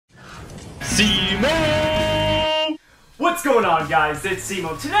Cimoooooooo! What's going on, guys? It's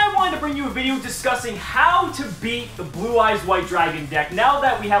Cimo. Today I wanted to bring you a video discussing how to beat the Blue Eyes White Dragon deck. Now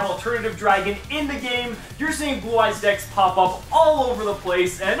that we have Alternative Dragon in the game, you're seeing Blue Eyes decks pop up all over the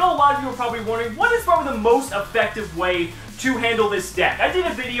place, and I know a lot of you are probably wondering what is probably the most effective way to handle this deck. I did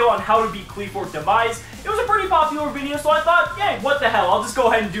a video on how to beat Cleafork Demise. It was a pretty popular video, so I thought, yeah, what the hell, I'll just go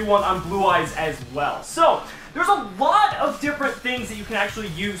ahead and do one on Blue Eyes as well. So, there's a lot of different things that you can actually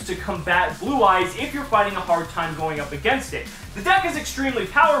use to combat Blue Eyes if you're fighting a hard time going up against it. The deck is extremely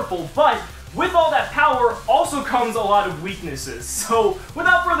powerful, but with all that power also comes a lot of weaknesses. So,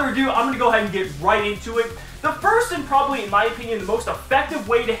 without further ado, I'm going to go ahead and get right into it. The first and probably, in my opinion, the most effective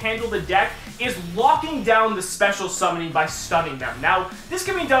way to handle the deck is locking down the special summoning by stunning them. Now, this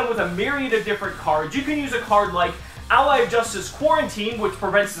can be done with a myriad of different cards. You can use a card like Ally of Justice Quarantine, which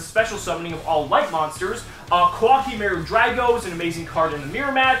prevents the special summoning of all light monsters. Kawaki Meru Drago is an amazing card in the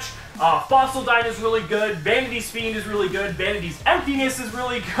mirror match. Fossil Dine is really good. Vanity's Fiend is really good. Vanity's Emptiness is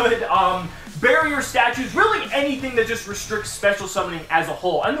really good. Barrier Statues, really anything that just restricts special summoning as a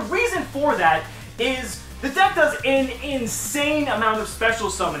whole. And the reason for that is the deck does an insane amount of special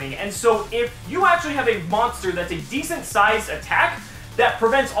summoning. And so if you actually have a monster that's a decent sized attack that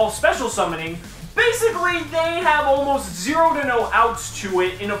prevents all special summoning, basically, they have almost zero to no outs to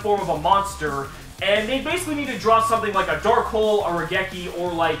it in the form of a monster, and they basically need to draw something like a Dark Hole, a Regeki,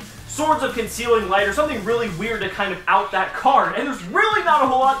 or like Swords of Concealing Light, or something really weird to kind of out that card, and there's really not a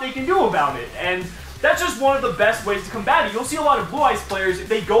whole lot they can do about it, and that's just one of the best ways to combat it. You'll see a lot of Blue Eyes players, if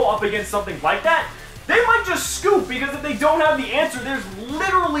they go up against something like that, they might just scoop, because if they don't have the answer, there's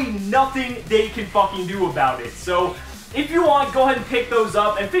literally nothing they can fucking do about it. So if you want, go ahead and pick those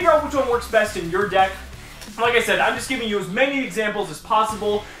up and figure out which one works best in your deck. Like I said, I'm just giving you as many examples as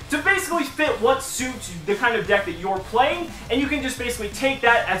possible to basically fit what suits the kind of deck that you're playing, and you can just basically take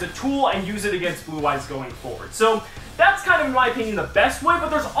that as a tool and use it against Blue Eyes going forward. So that's kind of, in my opinion, the best way, but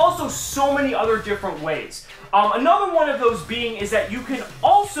there's also so many other different ways. Another one of those being is that you can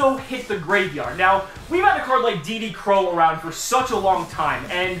also hit the graveyard. Now, we've had a card like DD Crow around for such a long time,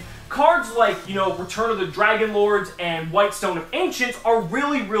 and cards like, you know, Return of the Dragon Lords and Whitestone of Ancients are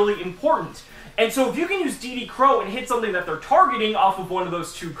really, really important. And so if you can use DD Crow and hit something that they're targeting off of one of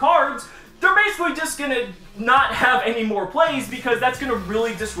those two cards, they're basically just going to not have any more plays because that's going to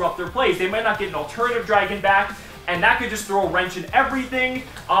really disrupt their plays. They might not get an Alternative Dragon back, and that could just throw a wrench in everything.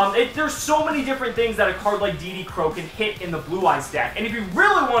 There's so many different things that a card like DD Crow can hit in the Blue Eyes deck. And if you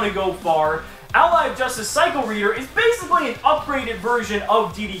really want to go far, Ally of Justice Cycle Reader is basically an upgraded version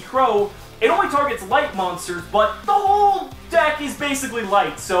of DD Crow. It only targets light monsters, but the whole deck is basically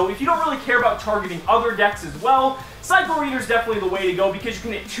light, so if you don't really care about targeting other decks as well, Cycle Reader is definitely the way to go because you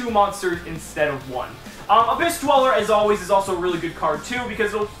can hit 2 monsters instead of 1. Abyss Dweller, as always, is also a really good card too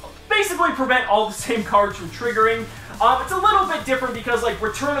because it'll basically prevent all the same cards from triggering. It's a little bit different because, like,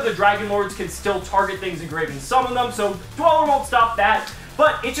 Return of the Dragon Lords can still target things and grave and summon them, so Dweller won't stop that.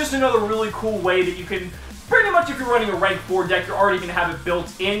 But it's just another really cool way that you can, pretty much if you're running a rank 4 deck, you're already going to have it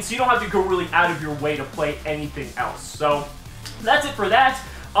built in, so you don't have to go really out of your way to play anything else. So that's it for that.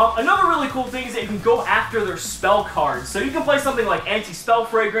 Another really cool thing is that you can go after their spell cards. So you can play something like Anti-Spell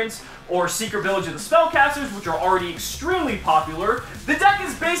Fragrance or Secret Village of the Spellcasters, which are already extremely popular. The deck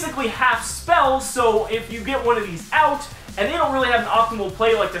is basically half spells, so if you get one of these out, and they don't really have an optimal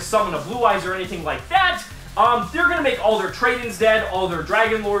play like to summon a Blue Eyes or anything like that, they're gonna make all their Tradens dead, all their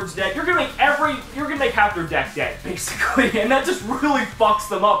Dragon Lords dead. You're gonna make half their deck dead, basically, and that just really fucks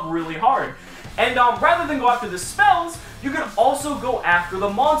them up really hard. And rather than go after the spells, you can also go after the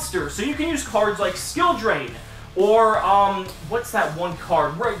monsters. So you can use cards like Skill Drain, or what's that one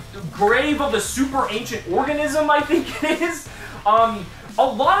card? Grave of the Super Ancient Organism, I think it is. A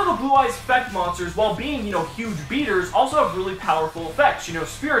lot of the Blue Eyes effect monsters, while being, you know, huge beaters, also have really powerful effects. You know,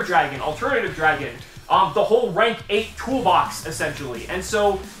 Spirit Dragon, Alternative Dragon, the whole rank 8 toolbox, essentially. And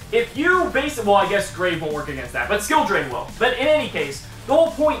so, if you basically, well, I guess Grave won't work against that, but Skill Drain will. But in any case, the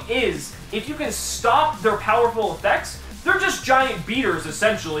whole point is, if you can stop their powerful effects, they're just giant beaters,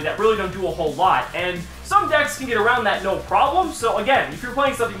 essentially, that really don't do a whole lot. And some decks can get around that no problem. So again, if you're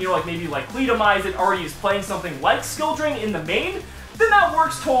playing something, you know, like maybe like Cleatomize that already is playing something like Skill Drain in the main, then that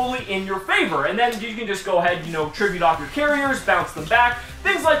works totally in your favor. And then you can just go ahead, you know, tribute off your carriers, bounce them back,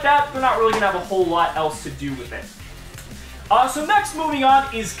 things like that. They're not really going to have a whole lot else to do with it. So next, moving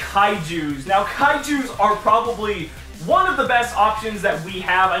on, is Kaijus. Now, Kaijus are probably one of the best options that we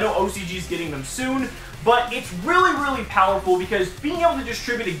have. I know OCG is getting them soon, but it's really, really powerful because being able to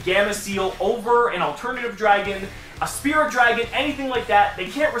distribute a Gamma Seal over an Alternative Dragon, a Spirit Dragon, anything like that, they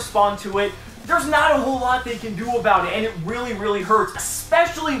can't respond to it. there's not a whole lot they can do about it, and it really, really hurts,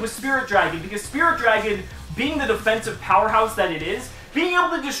 especially with Spirit Dragon, because Spirit Dragon, being the defensive powerhouse that it is, being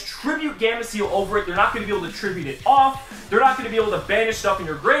able to just tribute Gamma Seal over it, they're not going to be able to tribute it off, they're not going to be able to banish stuff in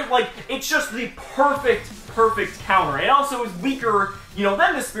your grave, like, it's just the perfect counter. It also is weaker, you know,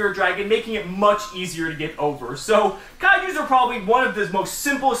 than the Spirit Dragon, making it much easier to get over. So, Kaijus are probably one of the most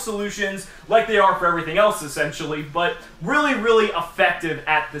simplest solutions, like they are for everything else, essentially, but really, really effective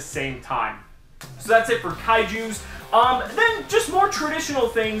at the same time. So that's it for Kaijus. Then, just more traditional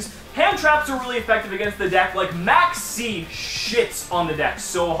things. Hand traps are really effective against the deck. Like, Max C shits on the deck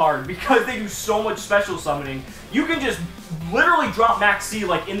so hard because they do so much special summoning. You can just literally drop Max C,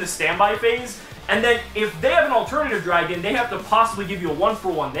 like, in the standby phase, and then if they have an alternative dragon, they have to possibly give you a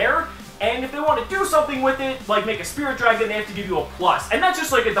 1-for-1 there. And if they want to do something with it, like make a Spirit Dragon, they have to give you a plus. And that's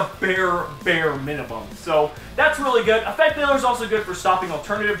just like at the bare minimum. So that's really good. Effect Dealer is also good for stopping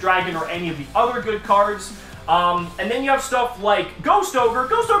Alternative Dragon or any of the other good cards. And then you have stuff like Ghost Ogre.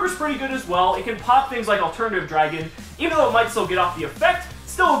 Ghost Ogre is pretty good as well. It can pop things like Alternative Dragon, even though it might still get off the effect.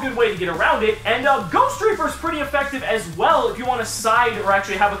 Still a good way to get around it. And Ghost Reaper is pretty effective as well if you want to side or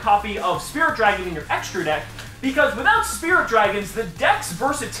actually have a copy of Spirit Dragon in your extra deck. Because without Spirit Dragons, the deck's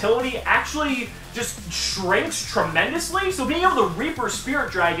versatility actually just shrinks tremendously. So being able to Reaper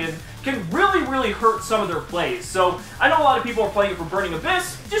Spirit Dragon can really, really hurt some of their plays. So I know a lot of people are playing it for Burning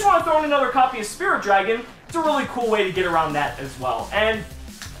Abyss. Just want to throw in another copy of Spirit Dragon. It's a really cool way to get around that as well. And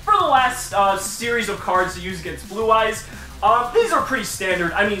for the last series of cards to use against Blue Eyes, these are pretty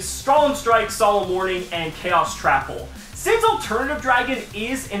standard. I mean, Solemn Strike, Solemn Warning, and Chaos Trap Hole. Since Alternative Dragon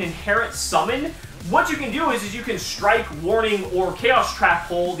is an inherent summon, what you can do is you can Strike, Warning, or Chaos Trap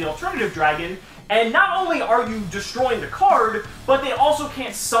Hole the Alternative Dragon, and not only are you destroying the card, but they also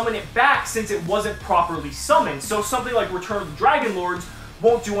can't summon it back since it wasn't properly summoned. So something like Return of the Dragon Lords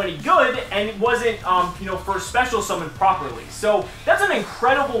won't do any good, and it wasn't, you know, first special summoned properly. So that's an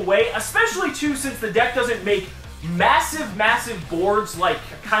incredible way, especially too since the deck doesn't make massive boards, like,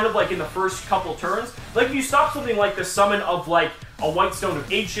 kind of like in the first couple turns. Like, if you stop something like the summon of, like, a White Stone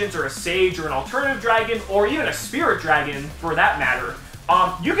of Ancients, or a Sage, or an Alternative Dragon, or even a Spirit Dragon, for that matter,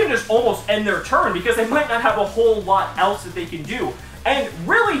 you can just almost end their turn, because they might not have a whole lot else that they can do. And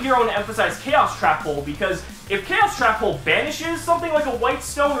really here I want to emphasize Chaos Trap Hole, because if Chaos Trap Hole banishes something like a White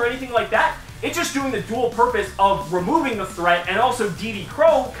Stone or anything like that, it's just doing the dual purpose of removing the threat, and also DD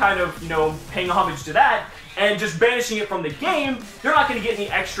Crow kind of, you know, paying homage to that, and just banishing it from the game. They're not going to get any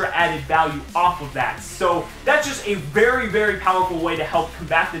extra added value off of that. So that's just a very powerful way to help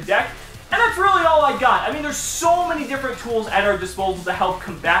combat the deck. And that's really all I got. I mean, there's so many different tools at our disposal to help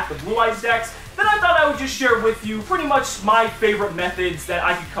combat the Blue Eyes decks that I thought I would just share with you pretty much my favorite methods that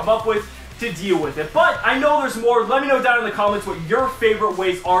I could come up with to deal with it. But I know there's more. Let me know down in the comments what your favorite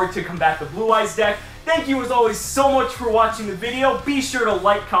ways are to combat the Blue Eyes deck. Thank you as always so much for watching the video. Be sure to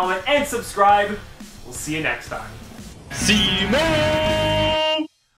like, comment, and subscribe. We'll see you next time. Cimoooooooo!